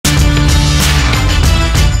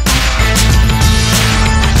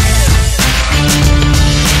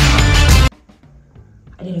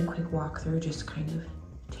walk through, just kind of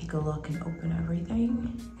take a look and open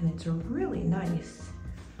everything. And it's a really nice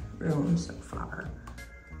room so far.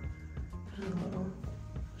 A little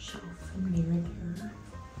shelf and mirror there.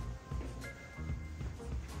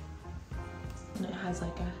 And it has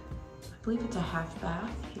like I believe it's a half bath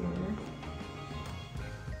here.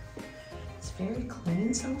 It's very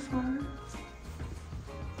clean so far.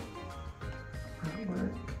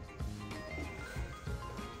 Artwork.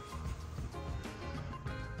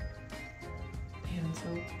 Hand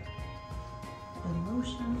soap and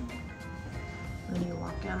lotion. And then you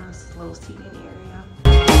walk down this little seating area.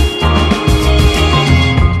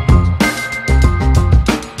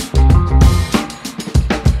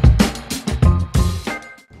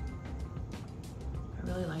 I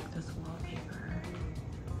really like this wallpaper.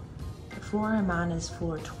 The floor I'm on is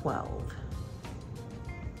floor 12.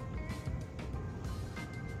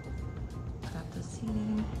 It's got the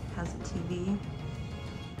seating, has a TV.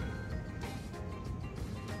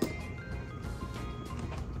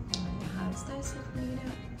 It's nice if we need it.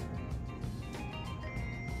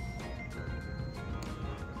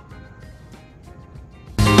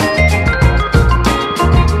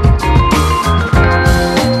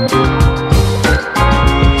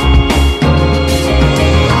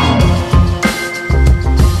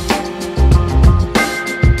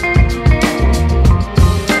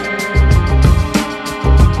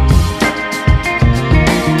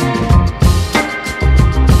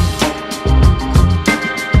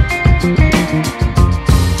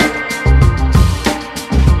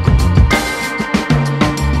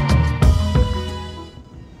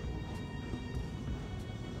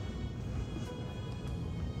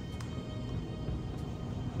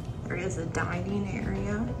 There is a dining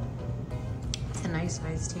area. It's a nice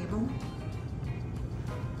sized table.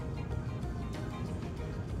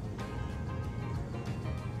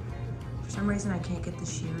 For some reason I can't get the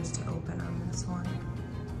shears to open on this one.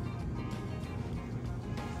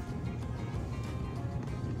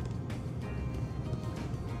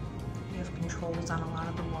 You have controls on a lot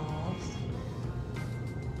of the walls.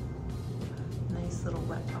 Nice little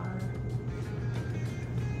wet bar.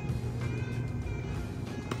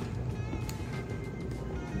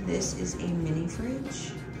 This is a mini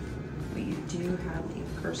fridge, but you do have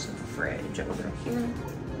a personal fridge over here.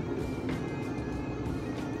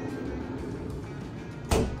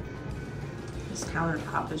 This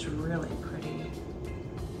countertop is really pretty.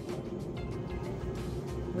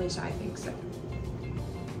 At least I think so.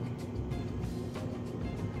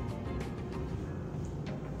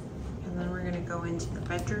 And then we're gonna go into the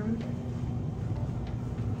bedroom.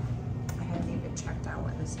 I haven't even checked out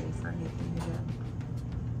what the safe or anything yet.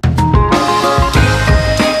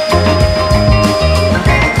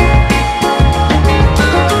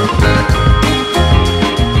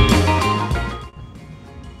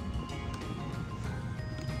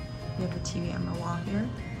 We have a TV on the wall here.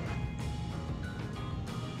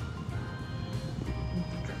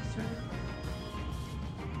 The dresser.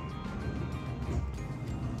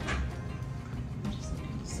 I'm just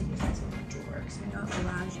looking to see if it's in the drawer, because I know at the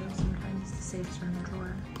garage sometimes the safes are in the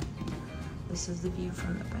drawer. This is the view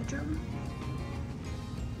from the bedroom.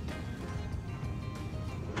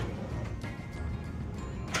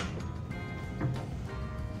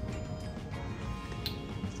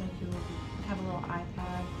 Looks like you will have a little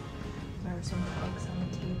iPad. There are some plugs on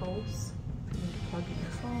the tables. If you need to plug in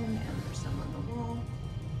your phone, and there's some on the wall.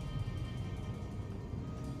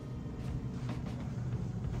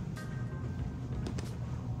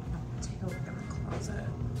 Take a look at the closet.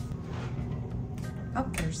 Oh,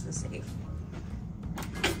 there's the safe.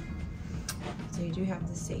 So you do have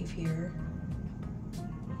the safe here.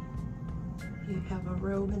 You have a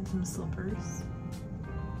robe and some slippers.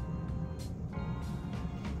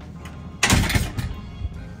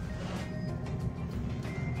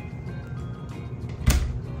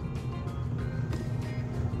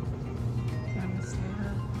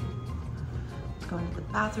 Go into the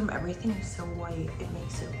bathroom. Everything is so white, it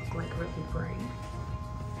makes it look like really bright.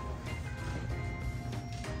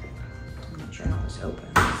 Make sure all this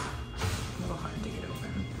opens. A little hard to get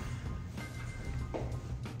open.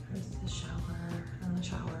 There's the shower and the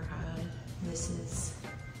shower head. This is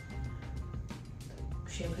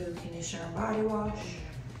shampoo, conditioner, and body wash.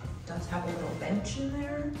 It does have a little bench in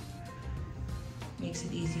there. Makes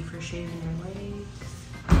it easy for shaving your legs.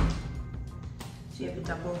 So you have a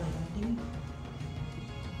double landing.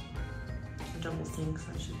 Double sinks,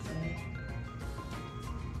 I should say.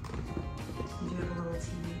 You do have a little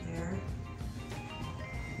TV there.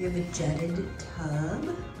 You have a jetted tub.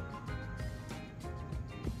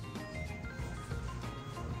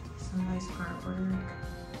 Some nice artwork.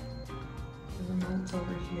 the remote's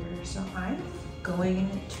over here. So I'm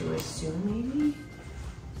going to assume maybe,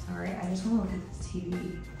 sorry, I just want to look at the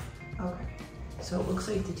TV. Okay, so it looks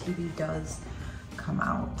like the TV does come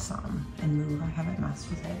out some and move. I haven't messed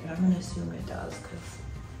with it, but I'm gonna assume it does, because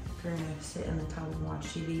if you're gonna sit in the tub and watch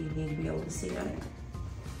TV, you need to be able to see it.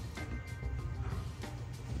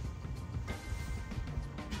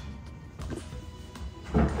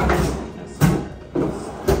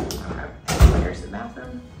 Here's the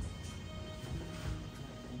bathroom.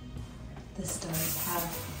 This does have,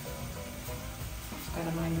 got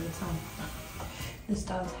a mind of its own. This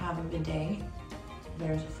does have a bidet.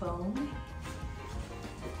 There's a phone.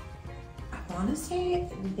 I want to say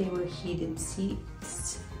they were heated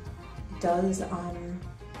seats. It does have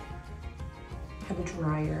a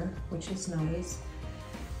dryer, which is nice.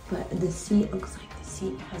 But the seat looks like the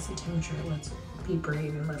seat has a temperature. Let's be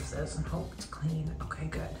brave and lift this and hope it's clean. Okay,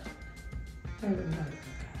 good. Very good.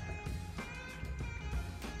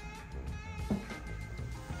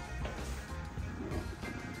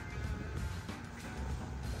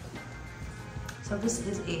 So this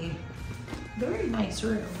is a very nice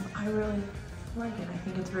room. I really like it. I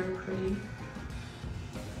think it's very pretty.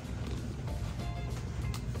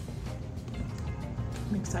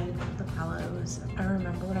 I'm excited about the pillows. I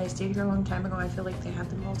remember when I stayed here a long time ago, I feel like they had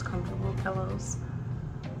the most comfortable pillows.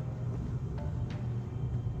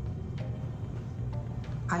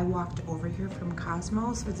 I walked over here from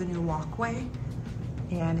Cosmos with a new walkway,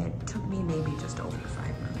 and it took me maybe just over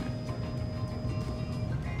 5 minutes.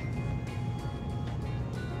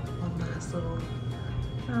 One last little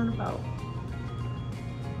roundabout.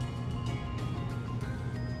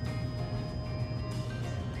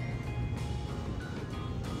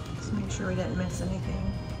 Just make sure we didn't miss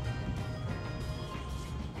anything.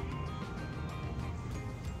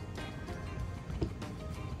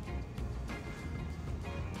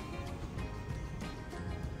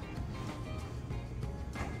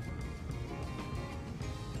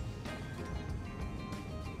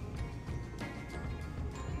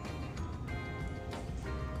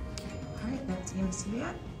 That seems to be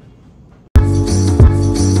it.